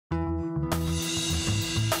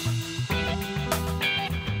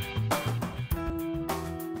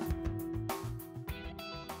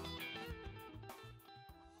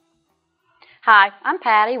Hi, I'm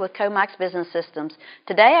Patty with Comax Business Systems.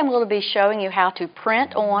 Today I'm going to be showing you how to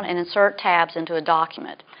print on and insert tabs into a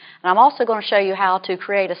document. And I'm also going to show you how to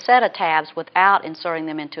create a set of tabs without inserting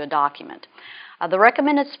them into a document. The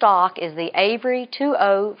recommended stock is the Avery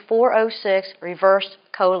 20406 Reverse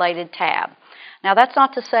Collated tab. Now that's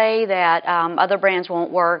not to say that other brands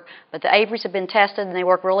won't work, but the Averys have been tested and they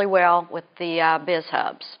work really well with the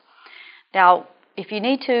Bizhubs. Now, if you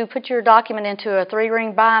need to put your document into a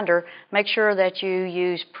 3-ring binder, make sure that you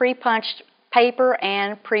use pre-punched paper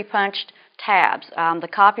and pre-punched tabs. The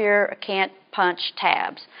copier can't punch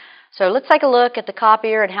tabs. So let's take a look at the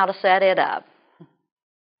copier and how to set it up.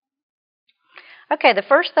 Okay, the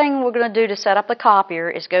first thing we're going to do to set up the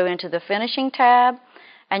copier is go into the Finishing tab,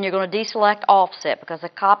 and you're going to deselect Offset because the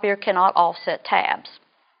copier cannot offset tabs.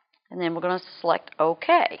 And then we're going to select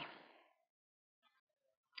OK.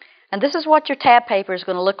 And this is what your tab paper is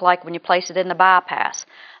going to look like when you place it in the bypass.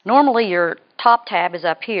 Normally your top tab is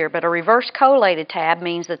up here, but a reverse collated tab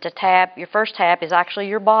means that your first tab is actually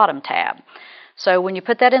your bottom tab. So when you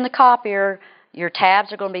put that in the copier, your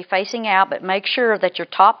tabs are going to be facing out, but make sure that your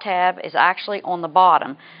top tab is actually on the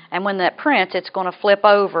bottom. And when that prints, it's going to flip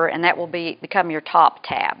over, and that will become your top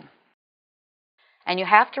tab. And you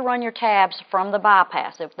have to run your tabs from the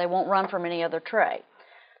bypass if they won't run from any other tray.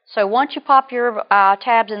 So once you pop your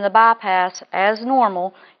tabs in the bypass, as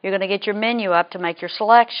normal, you're going to get your menu up to make your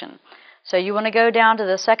selection. So you want to go down to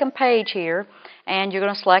the second page here, and you're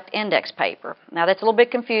going to select index paper. Now that's a little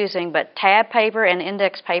bit confusing, but tab paper and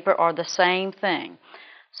index paper are the same thing.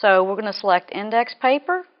 So we're going to select index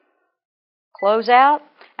paper, close out,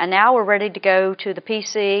 and now we're ready to go to the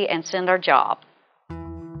PC and send our job.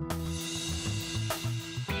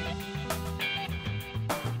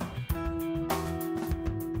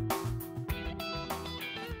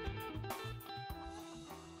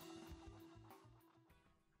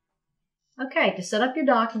 Okay, to set up your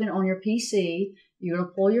document on your PC, you're going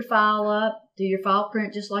to pull your file up, do your file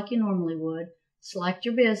print just like you normally would, select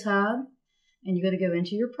your Bizhub, and you're going to go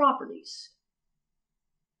into your properties.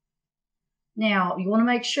 Now, you want to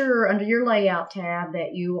make sure under your Layout tab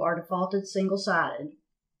that you are defaulted single-sided.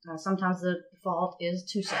 Sometimes the default is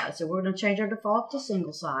two-sided, so we're going to change our default to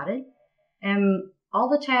single-sided. And all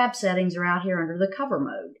the tab settings are out here under the cover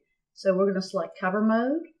mode. So we're going to select cover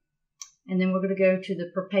mode. And then we're going to go to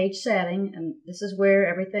the per page setting, and this is where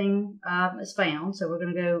everything is found. So we're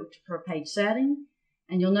going to go to per page setting,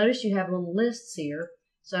 and you'll notice you have little lists here.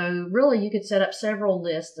 So really you could set up several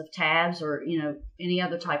lists of tabs or any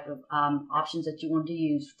other type of options that you want to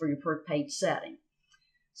use for your per page setting.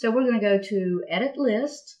 So we're going to go to Edit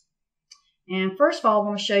List, and first of all I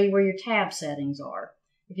want to show you where your tab settings are.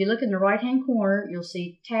 If you look in the right hand corner, you'll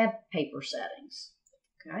see tab paper settings.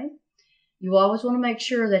 Okay. You always want to make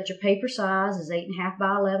sure that your paper size is 8.5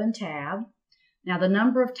 by 11 tab. Now the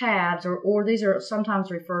number of tabs, or these are sometimes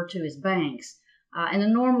referred to as banks, and the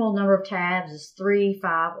normal number of tabs is 3,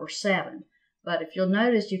 5, or 7. But if you'll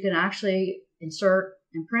notice, you can actually insert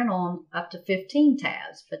and print on up to 15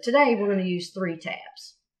 tabs. But today we're going to use 3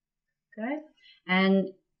 tabs. Okay? And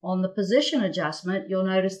on the position adjustment, you'll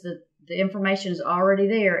notice that the information is already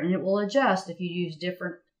there, and it will adjust if you use a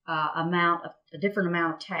different amount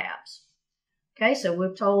of tabs. Okay, so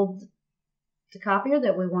we've told the copier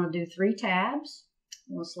that we want to do 3 tabs.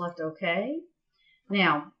 We'll select OK.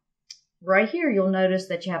 Now, right here you'll notice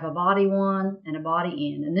that you have a body 1 and a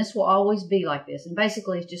body end, and this will always be like this. And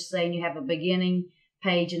basically it's just saying you have a beginning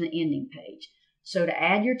page and an ending page. So to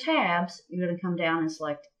add your tabs, you're going to come down and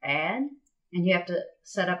select Add, and you have to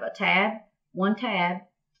set up a tab, 1 tab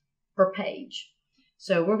per page.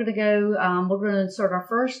 So we're going to go, we're going to insert our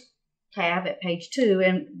first tab at page 2,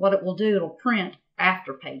 and what it will do, it'll print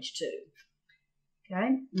after page 2.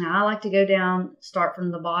 Okay, now I like to go down, start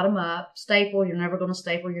from the bottom up. Staple, you're never going to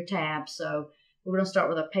staple your tabs, so we're going to start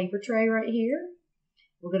with a paper tray right here.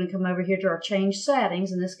 We're going to come over here to our change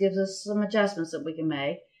settings, and this gives us some adjustments that we can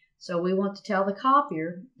make. So we want to tell the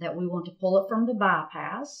copier that we want to pull it from the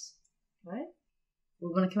bypass. Okay,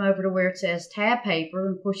 we're going to come over to where it says tab paper,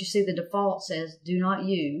 and of course you see the default says do not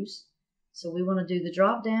use. So we want to do the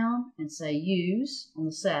drop down and say use on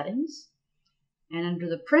the settings. And under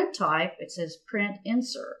the print type, it says print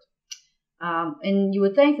insert. And you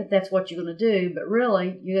would think that that's what you're going to do, but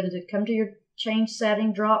really you're going to come to your change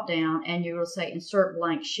setting drop down and you're going to say insert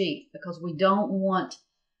blank sheet, because we don't want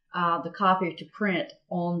the copier to print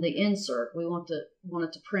on the insert. We want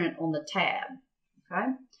it to print on the tab.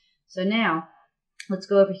 Okay. So now let's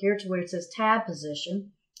go over here to where it says tab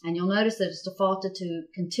position. And you'll notice that it's defaulted to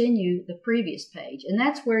continue the previous page. And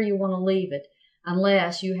that's where you want to leave it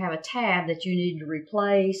unless you have a tab that you need to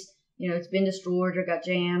replace, it's been destroyed or got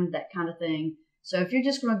jammed, that kind of thing. So if you're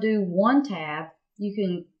just going to do one tab, you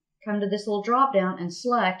can come to this little drop down and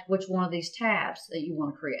select which one of these tabs that you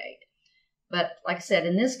want to create. But like I said,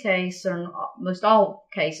 in this case, or in most all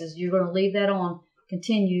cases, you're going to leave that on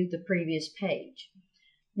continue the previous page.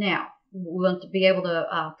 Now, we want to be able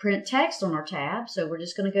to print text on our tab, so we're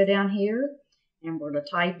just going to go down here and we're going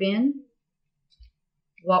to type in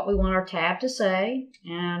what we want our tab to say,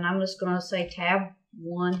 and I'm just going to say tab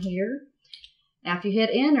 1 here. Now, if you hit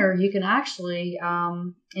enter, you can actually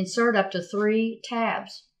insert up to 3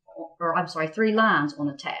 tabs, or I'm sorry, 3 lines on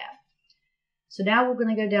a tab. So now we're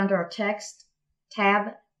going to go down to our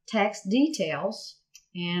tab text details,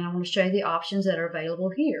 and I'm going to show you the options that are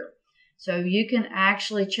available here. So you can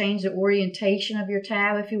actually change the orientation of your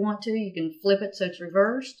tab if you want to. You can flip it so it's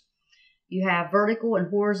reversed. You have vertical and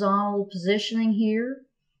horizontal positioning here.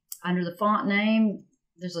 Under the font name,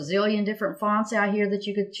 there's a zillion different fonts out here that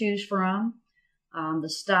you could choose from. The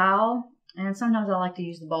style, and sometimes I like to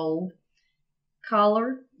use the bold.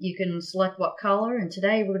 Color, you can select what color, and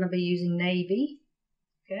today we're going to be using navy.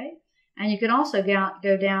 Okay, and you can also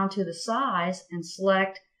go down to the size and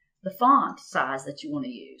select the font size that you want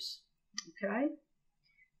to use. Okay,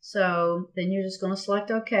 so then you're just going to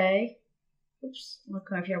select OK. Oops,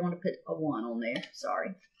 look up here, I want to put a 1 on there,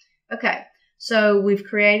 sorry. Okay, so we've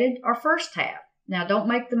created our first tab. Now don't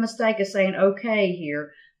make the mistake of saying OK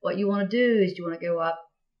here. What you want to do is you want to go up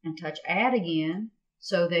and touch Add again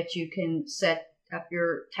so that you can set up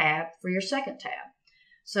your tab for your second tab.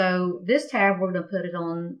 So this tab, we're going to put it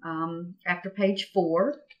on after page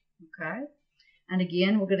 4. Okay. And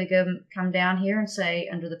again, we're going to come down here and say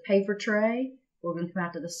under the paper tray, we're going to come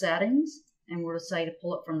out to the settings, and we're going to say to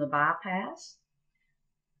pull it from the bypass.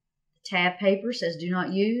 The tab paper says do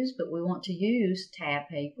not use, but we want to use tab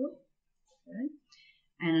paper. Okay.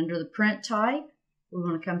 And under the print type, we're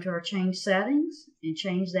going to come to our change settings and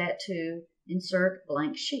change that to insert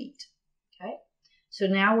blank sheet. Okay. So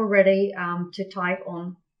now we're ready to type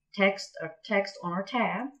on text on our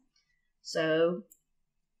tab. So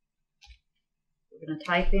we're going to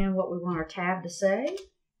type in what we want our tab to say.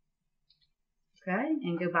 Okay,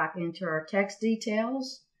 and go back into our text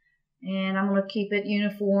details. And I'm going to keep it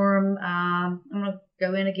uniform. I'm going to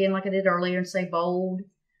go in again like I did earlier and say bold.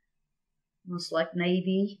 I'm going to select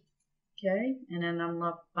navy. Okay, and then I'm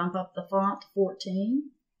going to bump up the font to 14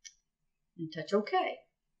 and touch OK.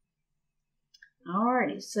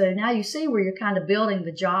 Alrighty, so now you see where you're kind of building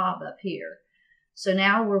the job up here. So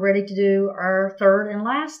now we're ready to do our third and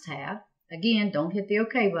last tab. Again, don't hit the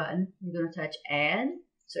OK button. You're going to touch Add.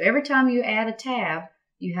 So every time you add a tab,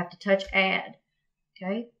 you have to touch Add.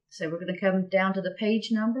 Okay, so we're going to come down to the page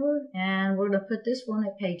number, and we're going to put this one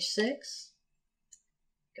at page 6.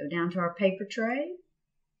 Go down to our paper tray,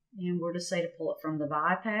 and we're going to say to pull it from the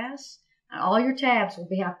bypass. And all your tabs will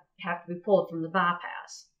have to be pulled from the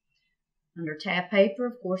bypass. Under tab paper,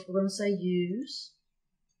 of course, we're going to say use.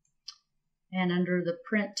 And under the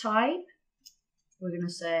print type, we're going to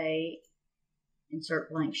say insert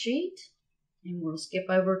blank sheet. And we'll skip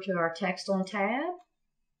over to our text on tab.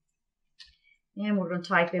 And we're going to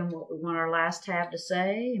type in what we want our last tab to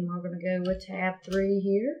say. And we're going to go with tab 3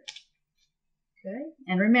 here. Okay.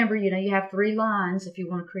 And remember, you have 3 lines if you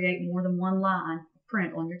want to create more than 1 line of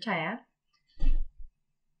print on your tab.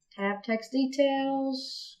 Tab text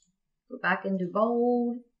details. Go back into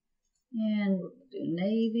bold, and we're going to do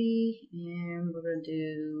navy, and we're going to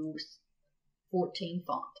do 14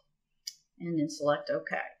 font, and then select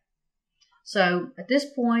OK. So at this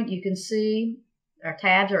point, you can see our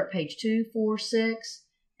tabs are at page 2, 4, 6,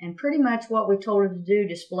 and pretty much what we told it to do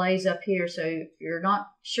displays up here. So if you're not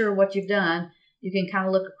sure what you've done, you can kind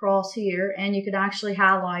of look across here, and you can actually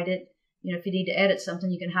highlight it. If you need to edit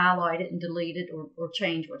something, you can highlight it and delete it, or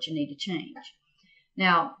change what you need to change.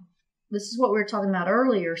 Now, this is what we were talking about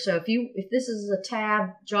earlier. So if this is a tab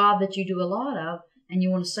job that you do a lot of and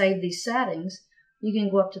you want to save these settings, you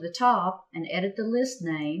can go up to the top and edit the list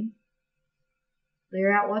name,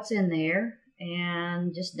 clear out what's in there,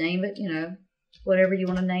 and just name it, whatever you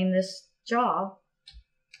want to name this job.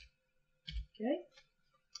 Okay,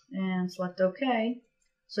 and select OK.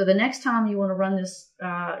 So the next time you want to run this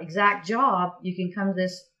exact job, you can come to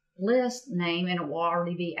this list name and it will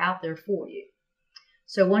already be out there for you.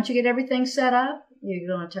 So once you get everything set up, you're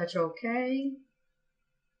going to touch OK,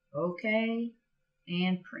 OK,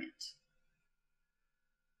 and print.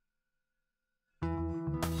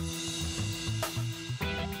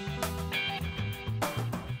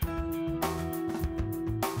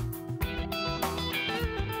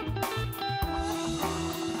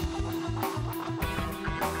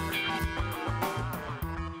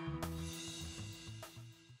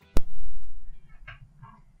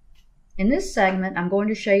 In this segment, I'm going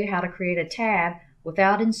to show you how to create a tab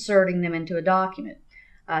without inserting them into a document.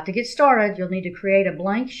 To get started, you'll need to create a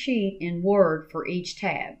blank sheet in Word for each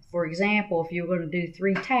tab. For example, if you're going to do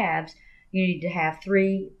 3 tabs, you need to have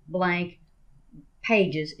 3 blank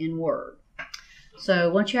pages in Word.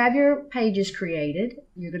 So once you have your pages created,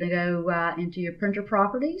 you're going to go into your printer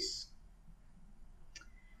properties.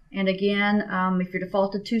 And again, if you're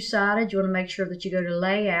defaulted 2-sided, you want to make sure that you go to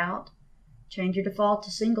Layout, change your default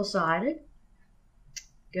to single-sided,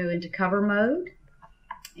 go into cover mode,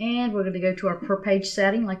 and we're going to go to our per page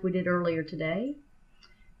setting like we did earlier today.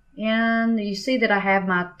 And you see that I have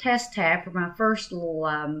my test tab for my first little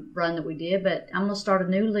run that we did, but I'm going to start a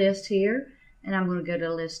new list here, and I'm going to go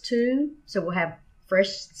to list 2, so we'll have fresh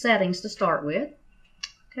settings to start with.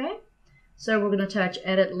 Okay, so we're going to touch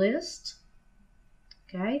Edit List.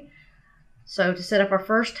 Okay, so to set up our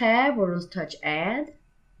first tab, we're going to touch Add,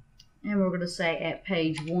 and we're going to say at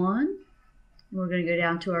page 1. We're going to go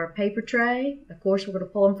down to our paper tray. Of course, we're going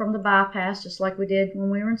to pull them from the bypass just like we did when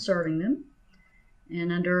we were inserting them.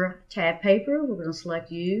 And under tab paper, we're going to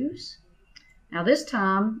select Use. Now this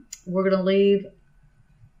time, we're going to leave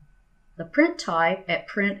the print type at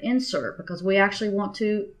print insert because we actually want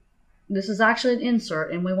to, this is actually an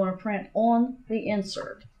insert and we want to print on the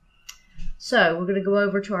insert. So we're going to go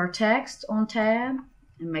over to our text on tab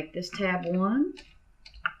and make this tab 1.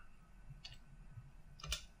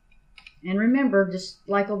 And remember, just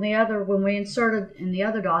like on the other, when we inserted in the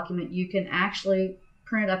other document, you can actually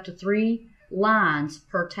print up to 3 lines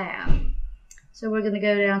per tab. So we're going to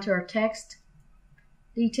go down to our text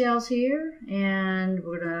details here, and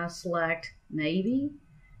we're going to select navy,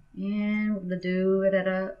 and we're going to do it at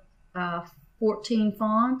a 14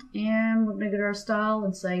 font, and we're going to go to our style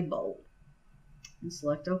and say bold, and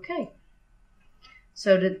select OK.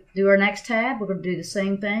 So to do our next tab, we're going to do the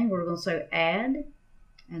same thing. We're going to say add,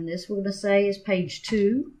 and this we're going to say is page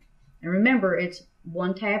 2, and remember it's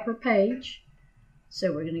 1 tab per page.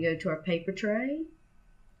 So we're going to go to our paper tray,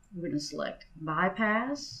 we're going to select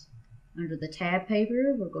bypass. Under the tab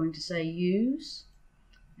paper, we're going to say use,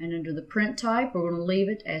 and under the print type, we're going to leave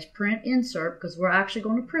it as print insert because we're actually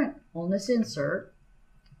going to print on this insert.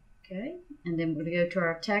 Okay, and then we're going to go to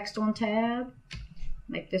our text on tab,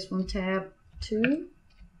 make this one tab 2.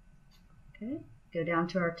 Okay, go down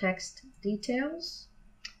to our text details,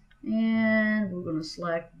 and we're going to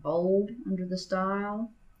select bold under the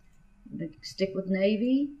style. We're going to stick with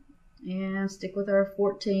navy and stick with our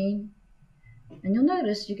 14. And you'll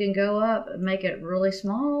notice you can go up and make it really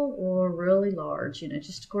small or really large,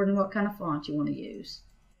 just according to what kind of font you want to use.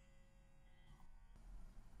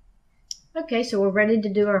 Okay, so we're ready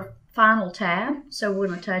to do our final tab. So we're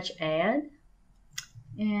going to touch Add,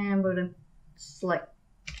 and we're going to select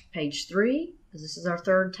page 3, because this is our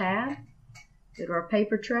 3rd tab. Go to our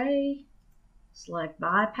paper tray, select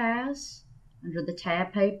Bypass, under the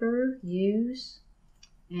tab paper, Use,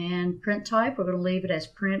 and print type, we're going to leave it as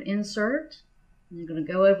print insert. And you're going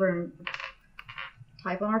to go over and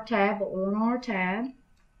type on our tab what we want on our tab.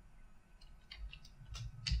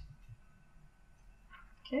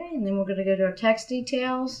 Okay, and then we're going to go to our text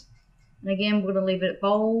details. And again, we're going to leave it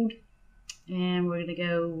bold. And we're going to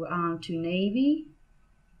go to navy.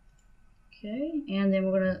 Okay, and then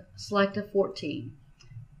we're going to select a 14.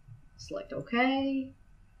 Select OK,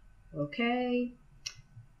 OK,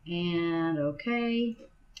 and OK.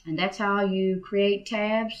 And that's how you create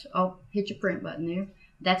tabs. Oh, hit your print button there.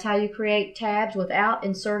 That's how you create tabs without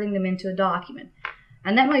inserting them into a document.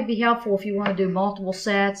 And that might be helpful if you want to do multiple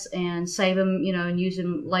sets and save them, and use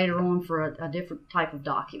them later on for a different type of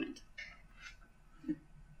document.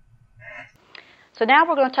 So now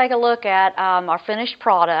we're going to take a look at our finished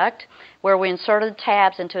product where we inserted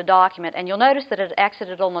tabs into a document. And you'll notice that it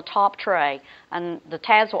exited on the top tray. And the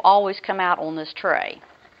tabs will always come out on this tray.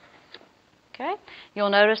 Okay.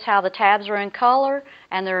 You'll notice how the tabs are in color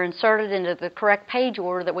and they're inserted into the correct page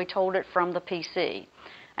order that we told it from the PC.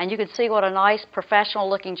 And you can see what a nice professional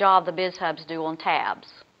looking job the Bizhubs do on tabs.